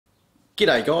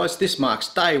G'day guys, this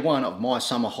marks day one of my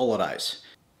summer holidays.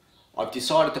 I've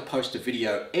decided to post a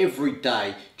video every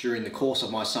day during the course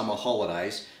of my summer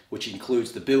holidays, which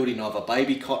includes the building of a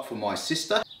baby cot for my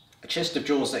sister, a chest of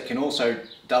drawers that can also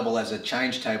double as a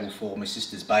change table for my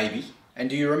sister's baby. And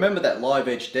do you remember that live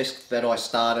edge desk that I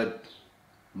started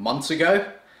months ago?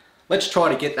 Let's try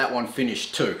to get that one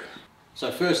finished too. So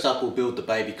first up, we'll build the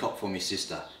baby cot for my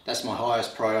sister. That's my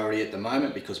highest priority at the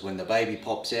moment because when the baby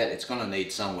pops out, it's going to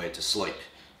need somewhere to sleep.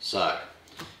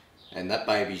 And that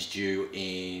baby's due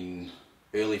in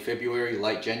early February,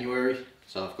 late January,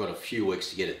 so I've got a few weeks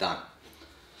to get it done.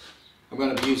 I'm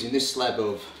going to be using this slab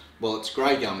of, well, it's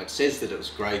grey gum. It says that it was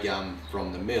grey gum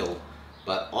from the mill,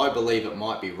 but I believe it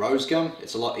might be rose gum.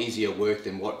 It's a lot easier work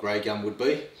than what grey gum would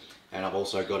be. And I've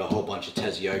also got a whole bunch of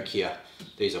OzzyOcker here.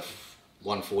 These are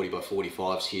 140 by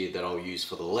 45s here that I'll use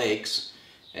for the legs,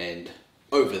 and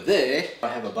over there I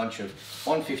have a bunch of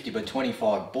 150 by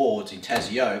 25 boards in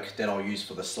OzzyOcker that I'll use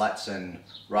for the slats and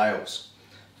rails.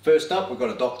 First up, we've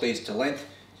got to dock these to length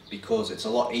because it's a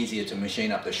lot easier to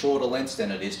machine up the shorter lengths than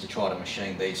it is to try to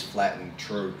machine these flat and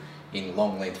true in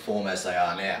long length form as they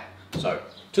are now. So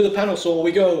to the panel saw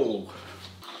we go.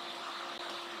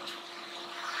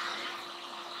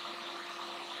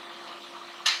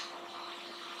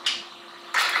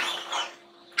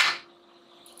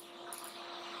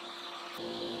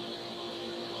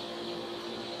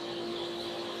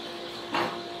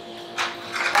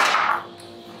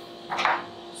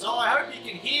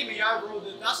 Hear me over all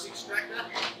the dust extractor,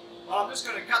 but I'm just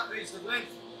going to cut these to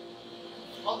length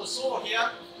on the saw here,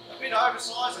 a bit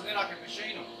oversized, and then I can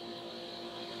machine them.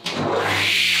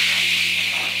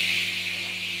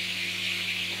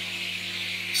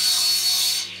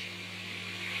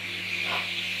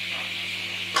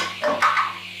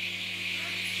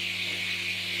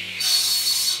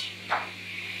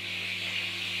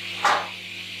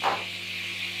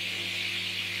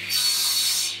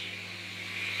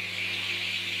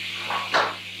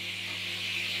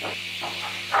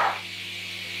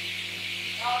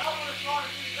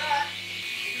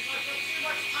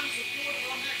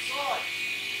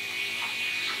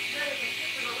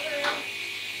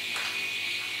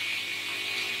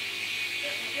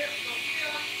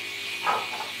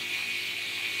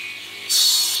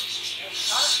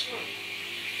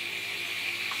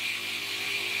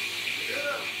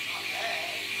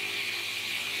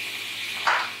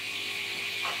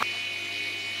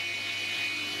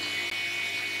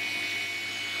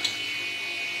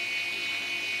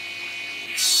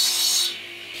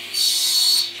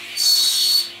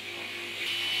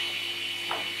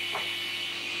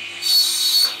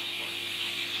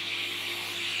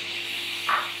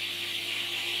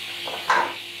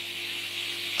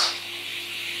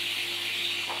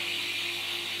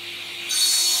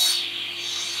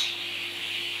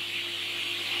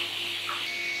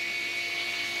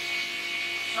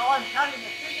 So I'm cutting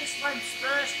the biggest lengths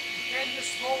first and then the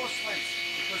smallest lengths,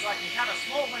 because I can cut a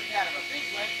small length out of a big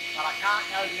length, but I can't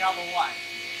go the other way.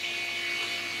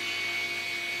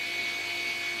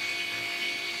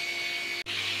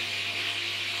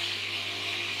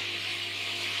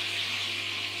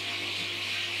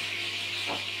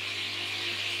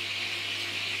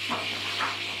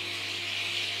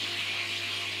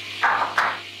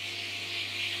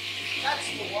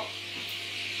 That's more.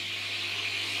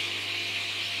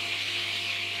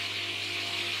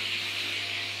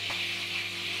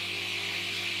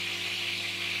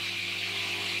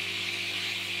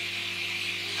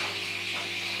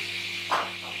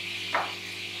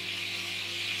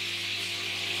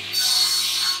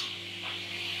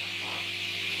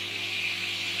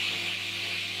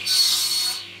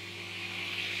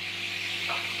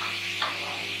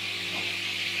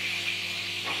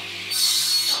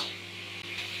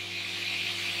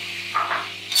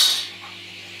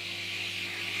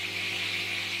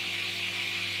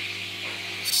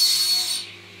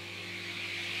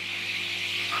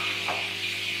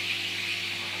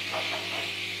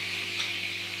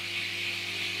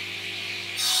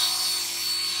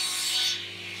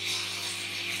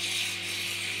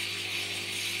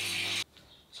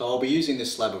 So I'll be using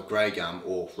this slab of grey gum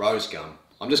or rose gum.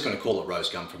 I'm just going to call it rose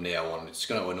gum from now on. It's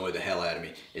going to annoy the hell out of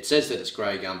me. It says that it's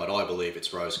grey gum, but I believe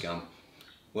it's rose gum.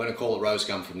 We're going to call it rose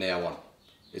gum from now on.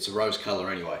 It's a rose colour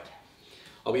anyway.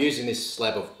 I'll be using this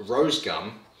slab of rose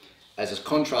gum as a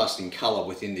contrasting colour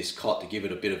within this cot to give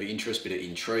it a bit of interest, bit of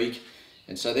intrigue.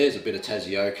 And so there's a bit of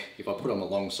OzzyOcker. If I put them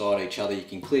alongside each other, you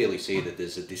can clearly see that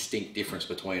there's a distinct difference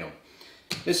between them.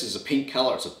 This is a pink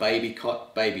colour, it's a baby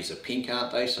cot. Babies are pink,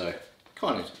 aren't they? So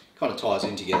kind of ties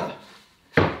in together.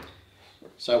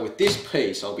 So with this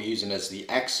piece, I'll be using as the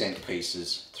accent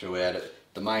pieces throughout it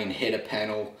the main header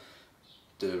panel,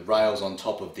 the rails on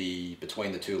top of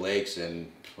between the two legs,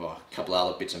 and a couple of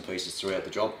other bits and pieces throughout the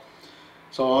job.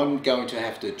 So I'm going to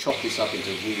have to chop this up into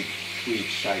weird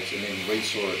shapes and then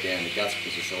resaw it down the guts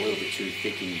because it's a little bit too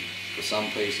thick for some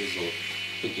pieces or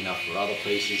thick enough for other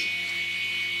pieces.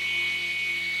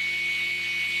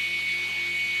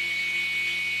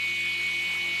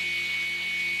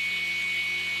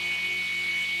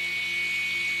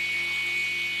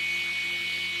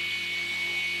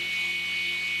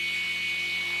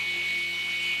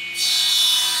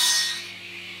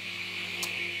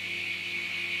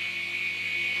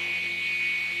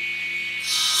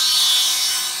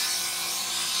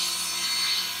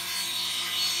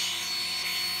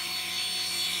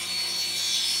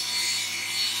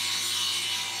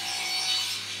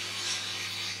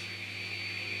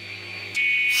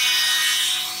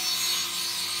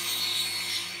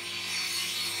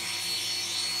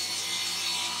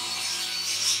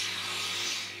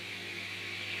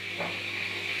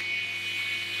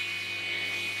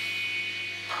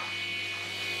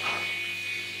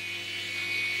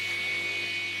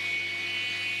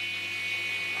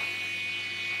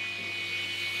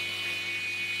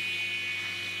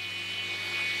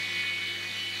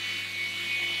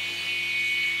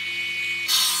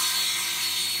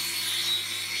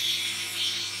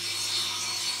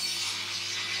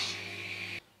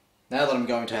 Now that I'm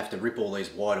going to have to rip all these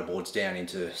wider boards down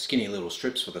into skinny little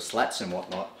strips for the slats and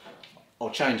whatnot, I'll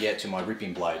change out to my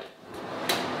ripping blade.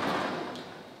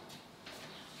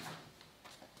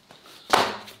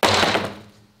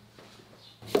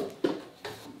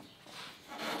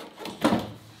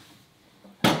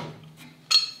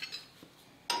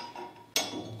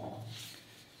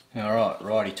 Alright,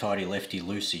 righty tighty, lefty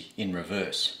loosey in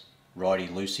reverse. Righty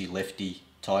loosey, lefty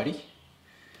tighty.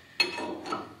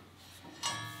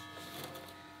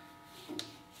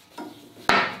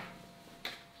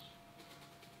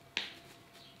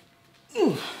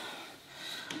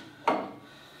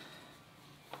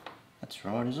 That's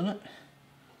right, isn't it?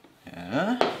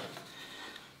 Yeah.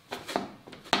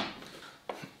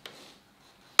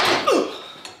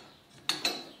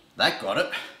 That got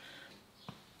it.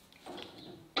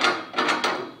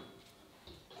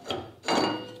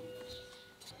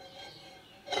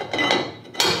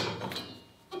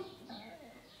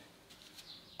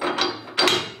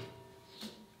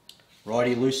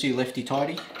 Righty loosey, lefty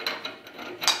tighty.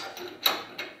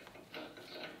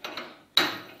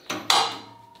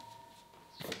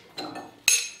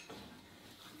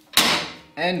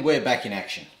 And we're back in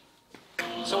action.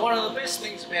 So one of the best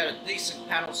things about a decent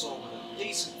panel saw with a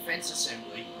decent fence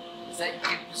assembly is that you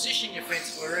can position your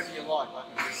fence wherever you like. I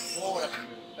can move it forward, I can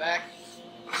move it back,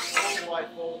 all the way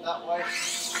forward that way,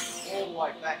 all the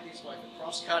way back this way for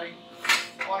cross cutting.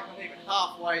 I can leave it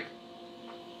halfway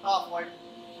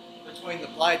between the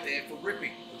blade there for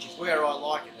ripping, which is where I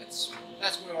like it.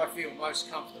 That's where I feel most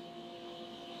comfortable.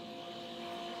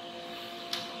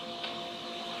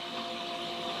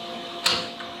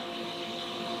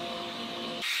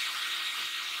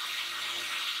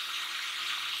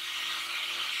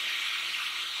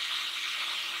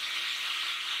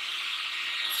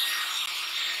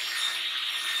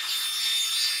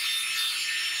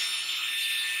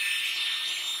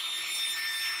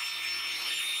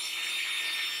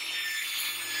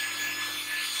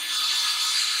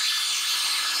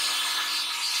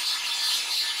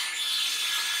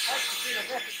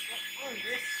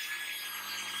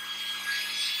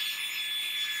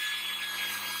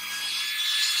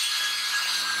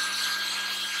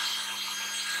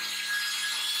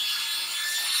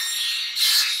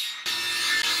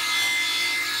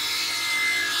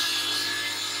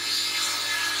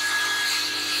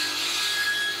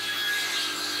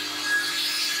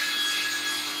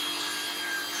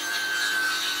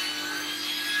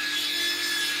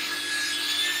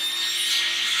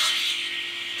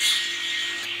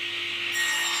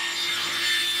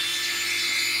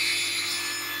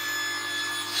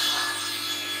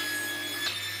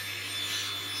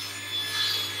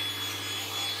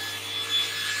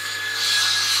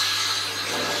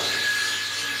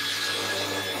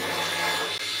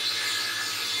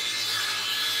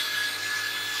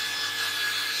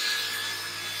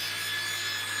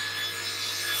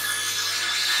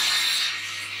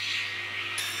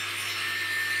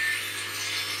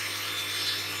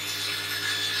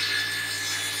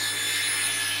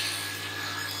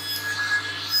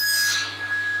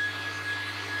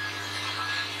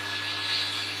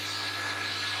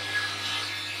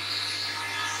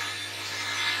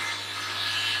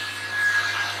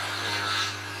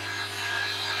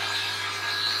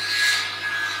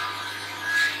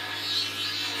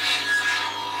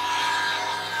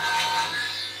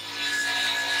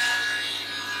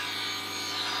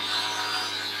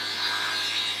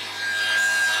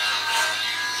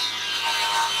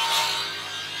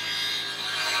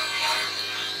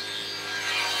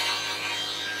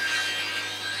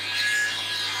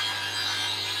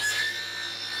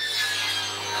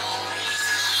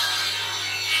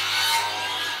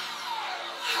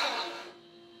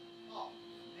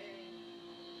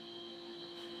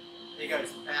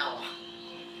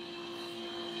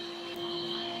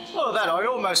 Look at that, I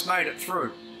almost made it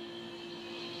through.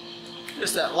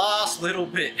 Just that last little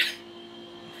bit.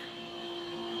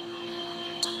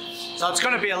 So it's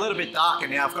going to be a little bit darker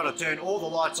now. I've got to turn all the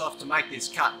lights off to make this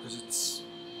cut because it's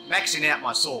maxing out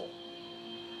my saw.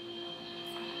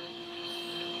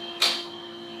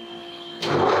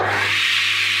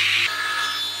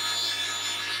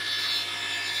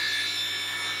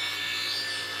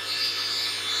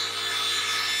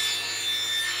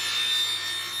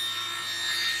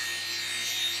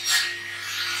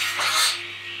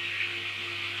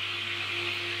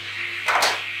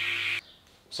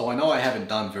 So I know I haven't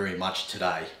done very much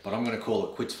today, but I'm going to call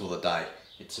it quits for the day.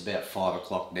 It's about 5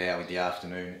 o'clock now in the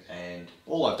afternoon, and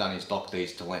all I've done is dock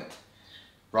these to length.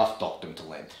 Rough docked them to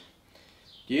length.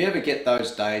 Do you ever get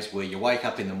those days where you wake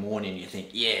up in the morning and you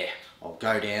think, yeah, I'll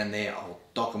go down there, I'll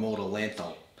dock them all to length,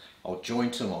 I'll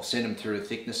joint them, I'll send them through the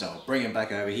thickness, I'll bring them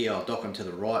back over here, I'll dock them to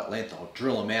the right length, I'll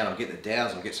drill them out, I'll get the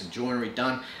dowels, I'll get some joinery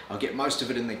done, I'll get most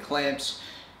of it in the clamps,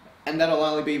 and that'll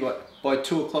only be by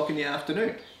 2 o'clock in the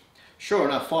afternoon. Sure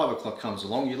enough, 5 o'clock comes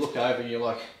along, you look over and you're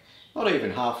like, not even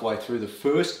halfway through the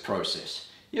first process.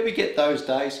 You ever get those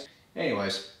days?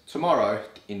 Anyways, tomorrow,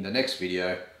 in the next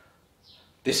video,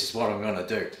 this is what I'm going to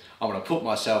do. I'm going to put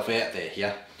myself out there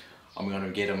here. I'm going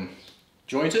to get them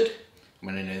jointed, I'm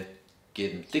going to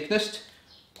get them thicknessed,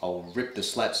 I'll rip the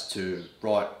slats to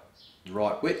right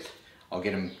width, I'll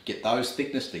get those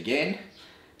thicknessed again,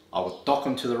 I'll dock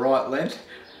them to the right length.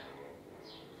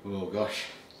 Oh gosh.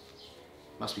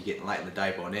 Must be getting late in the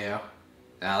day by now.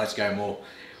 Now let's go more.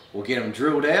 We'll get them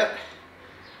drilled out.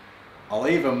 I'll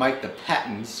even make the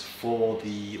patterns for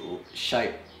the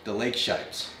leg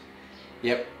shapes.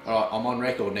 Yep, alright, I'm on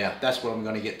record now. That's what I'm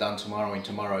going to get done tomorrow in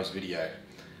tomorrow's video.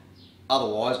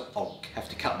 Otherwise, I'll have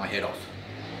to cut my head off.